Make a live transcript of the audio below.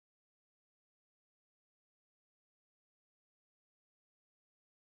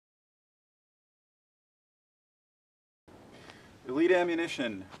Elite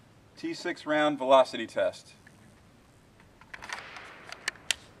ammunition, T6 round velocity test.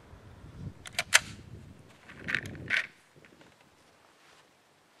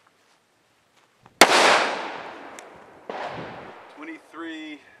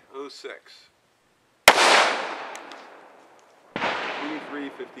 .2306,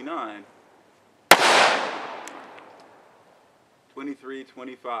 2359,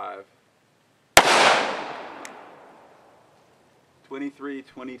 2325,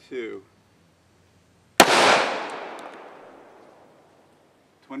 2322,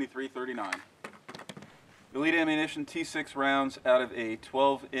 2339. Elite ammunition T6 rounds out of a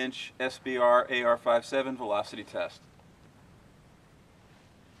 12-inch SBR AR-57 velocity test.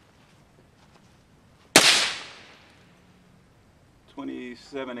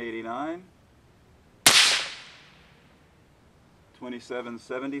 $27.89,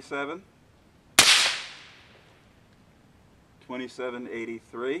 $27.77,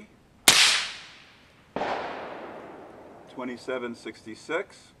 $27.83, $27.66,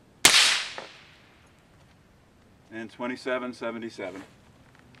 and $27.77.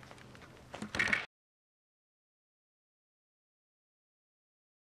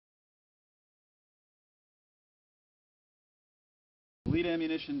 Elite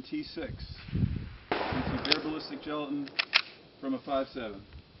ammunition T6 into bare ballistic gelatin from a 5.7.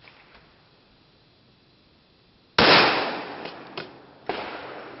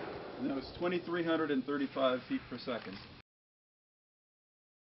 And that was 2,335 feet per second.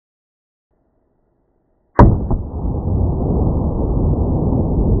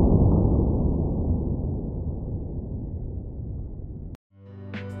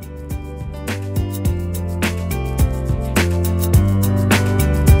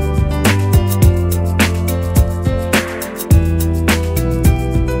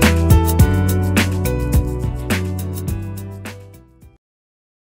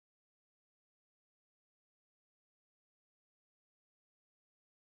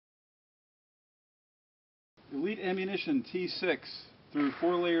 Elite ammunition T6 through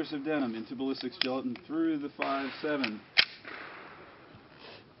 4 layers of denim into ballistics gelatin through the 5.7.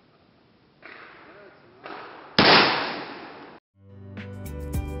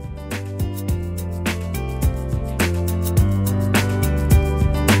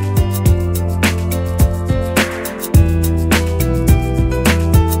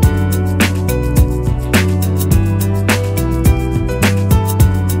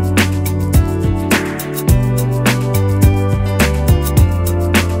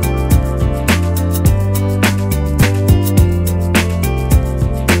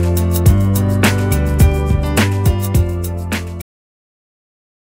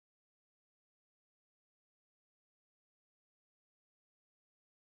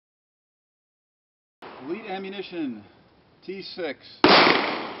 Elite ammunition T6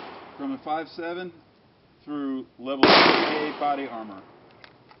 from a 5.7 through level 3A body armor.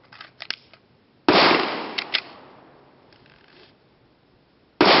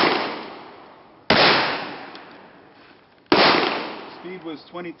 Speed was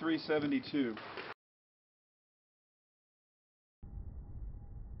 2372.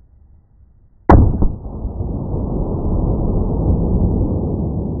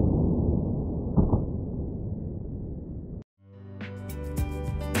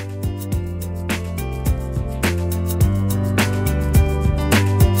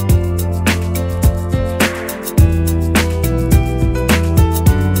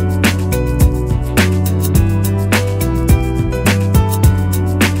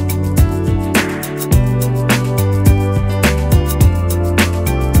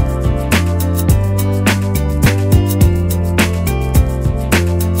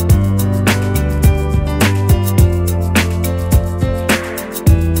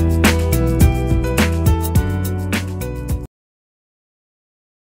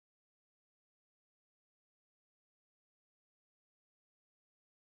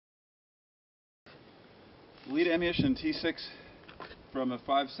 Elite ammunition T6 from a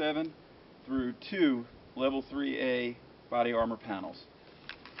 5.7 through 2 level 3A body armor panels.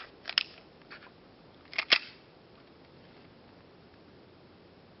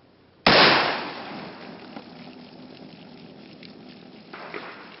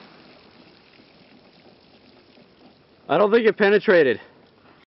 I don't think it penetrated.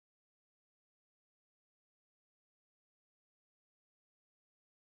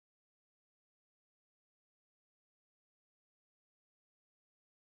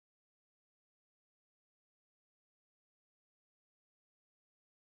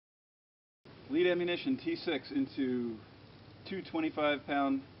 Elite ammunition T6 into 2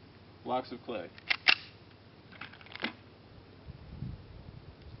 25-pound blocks of clay.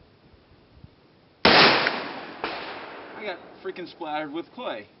 I got freaking splattered with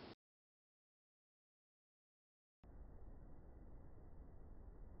clay.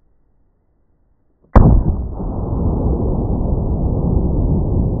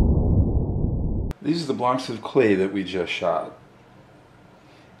 These are the blocks of clay that we just shot.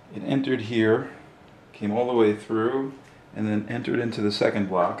 It entered here, came all the way through, and then entered into the second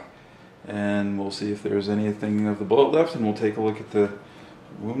block. And we'll see if there's anything of the bullet left, and we'll take a look at the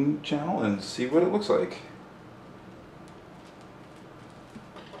wound channel and see what it looks like.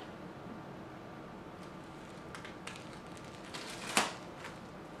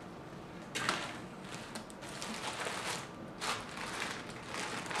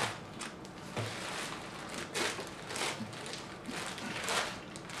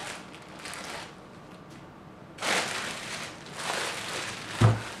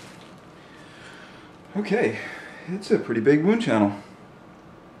 Okay, it's a pretty big wound channel.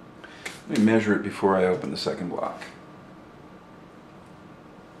 Let me measure it before I open the second block.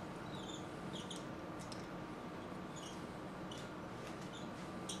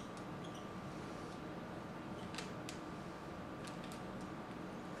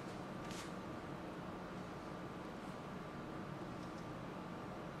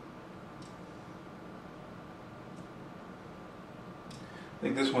 I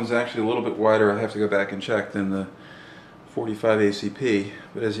think this one's actually a little bit wider. I have to go back and check than the 45 ACP,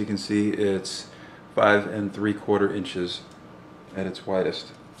 but as you can see, it's 5 3/4 inches at its widest.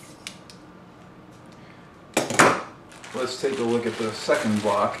 Let's take a look at the second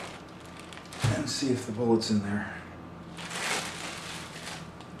block and see if the bullet's in there.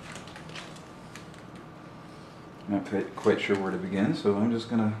 Not quite sure where to begin, so I'm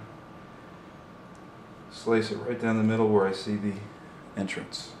just going to slice it right down the middle where I see the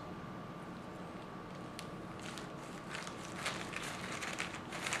entrance.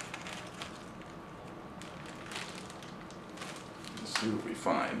 Let's see what we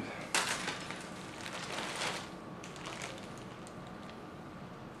find.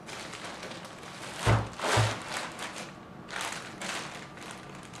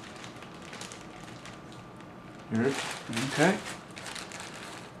 Here, okay.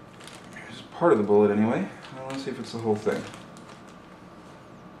 Here's part of the bullet anyway. Well, let's see if it's the whole thing.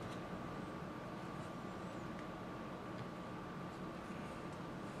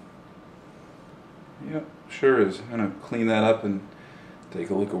 Yep, sure is. I'm going to clean that up and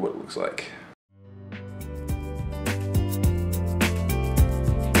take a look at what it looks like.